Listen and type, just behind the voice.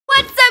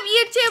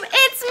YouTube,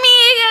 it's me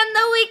again,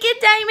 the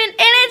Wicked Diamond,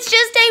 and it's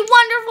just a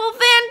wonderful,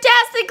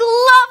 fantastic,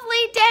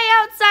 lovely day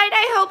outside.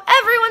 I hope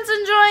everyone's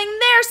enjoying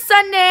their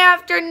Sunday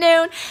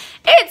afternoon.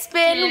 It's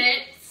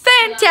been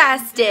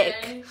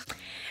fantastic.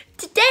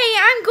 Today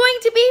I'm going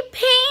to be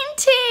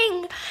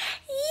painting.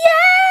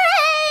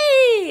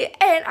 Yay!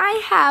 And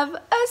I have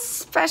a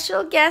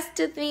special guest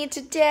with me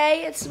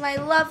today. It's my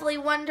lovely,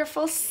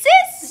 wonderful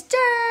sister.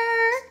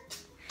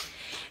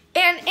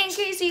 And in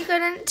case you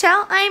couldn't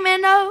tell, I'm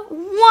in a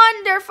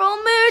wonderful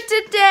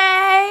mood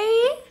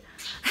today.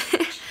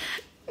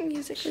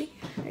 Musically,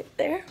 right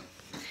there.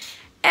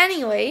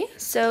 Anyway,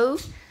 so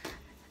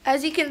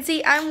as you can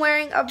see, I'm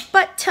wearing a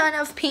butt ton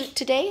of pink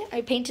today.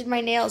 I painted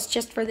my nails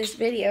just for this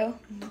video.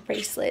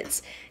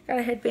 Bracelets. Got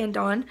a headband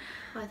on.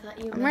 Oh, I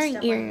thought you I'm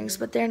wearing earrings,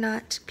 but they're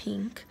not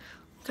pink.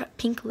 Got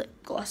pink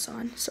lip gloss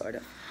on, sort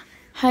of.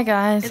 Hi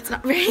guys. It's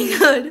not very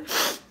good.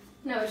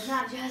 No, it's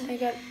not just. I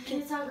got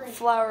pink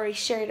flowery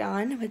shirt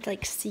on with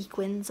like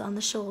sequins on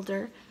the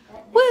shoulder.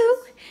 That Woo!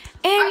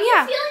 And Are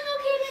yeah. you feeling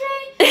okay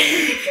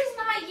today? This is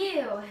not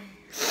you.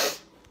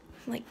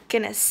 I'm like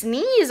gonna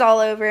sneeze all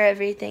over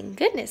everything.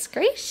 Goodness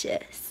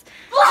gracious.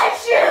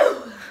 Bless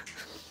you!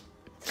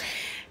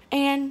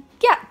 And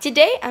yeah,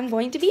 today I'm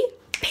going to be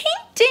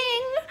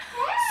painting.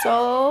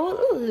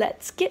 So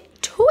let's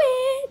get to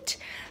it.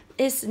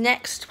 This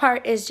next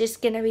part is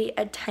just gonna be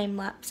a time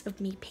lapse of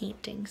me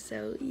painting.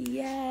 So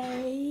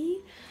yay.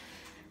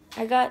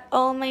 I got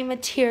all my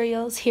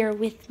materials here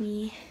with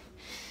me.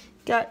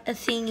 Got a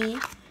thingy,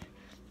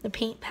 the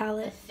paint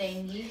palette.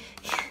 Thingy.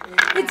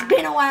 It's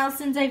been a while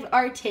since I've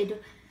arted.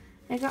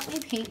 I got my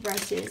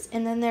paintbrushes,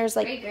 and then there's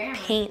like Great grandma.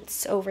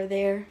 paints over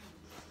there.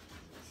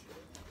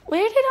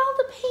 Where did all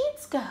the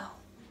paints go?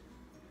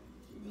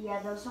 Yeah,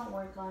 those don't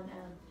work on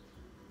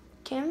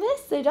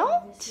Canvas? They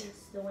don't? this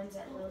is the ones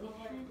that Lily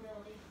had.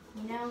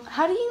 You know?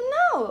 How do you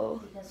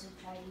know? Because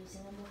we've tried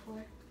using them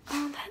before.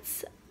 Oh, that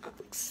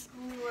sucks.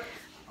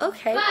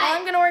 Okay, well,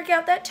 I'm going to work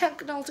out that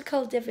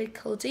technical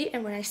difficulty,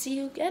 and when I see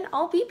you again,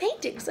 I'll be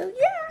painting. So,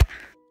 yeah.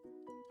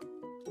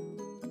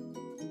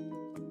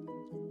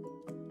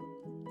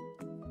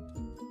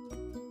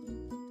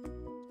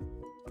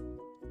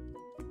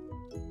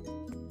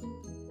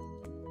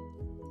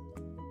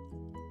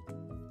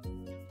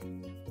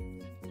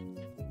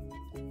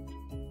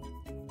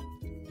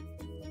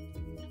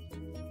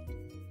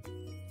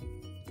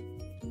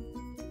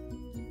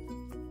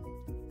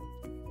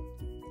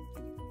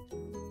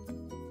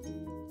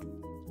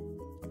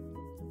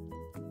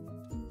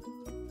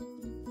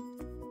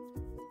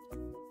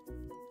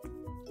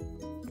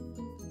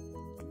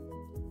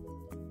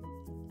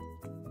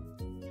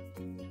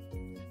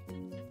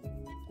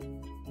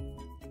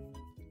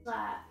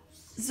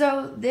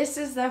 So this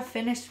is the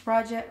finished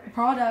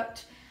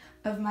product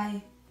of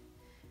my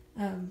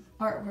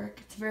artwork.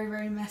 It's very,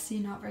 very messy,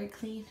 not very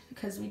clean,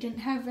 because we didn't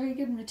have very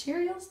good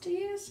materials to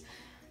use.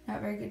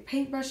 Not very good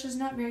paintbrushes,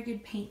 not very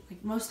good paint.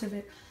 Like most of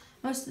the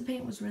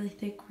paint was really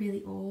thick,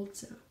 really old,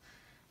 so it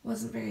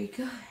wasn't very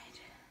good.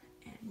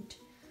 And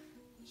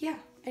yeah.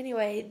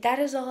 Anyway, that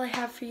is all I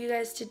have for you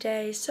guys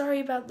today.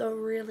 Sorry about the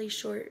really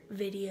short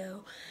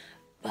video.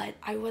 But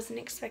I wasn't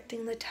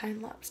expecting the time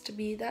lapse to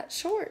be that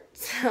short,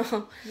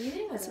 so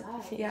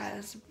yeah,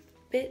 it's a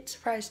bit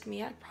surprised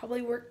me. I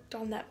probably worked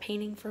on that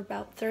painting for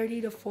about 30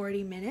 to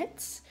 40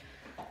 minutes,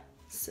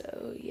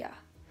 so yeah.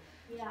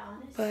 Yeah,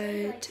 honestly,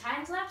 But like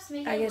time lapse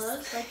make I it guess,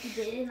 look like you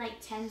did in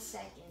like 10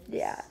 seconds.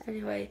 Yeah,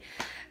 anyway,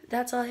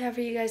 that's all I have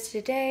for you guys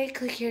today.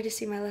 Click here to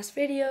see my last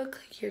video,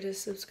 click here to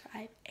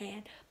subscribe,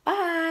 and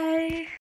bye!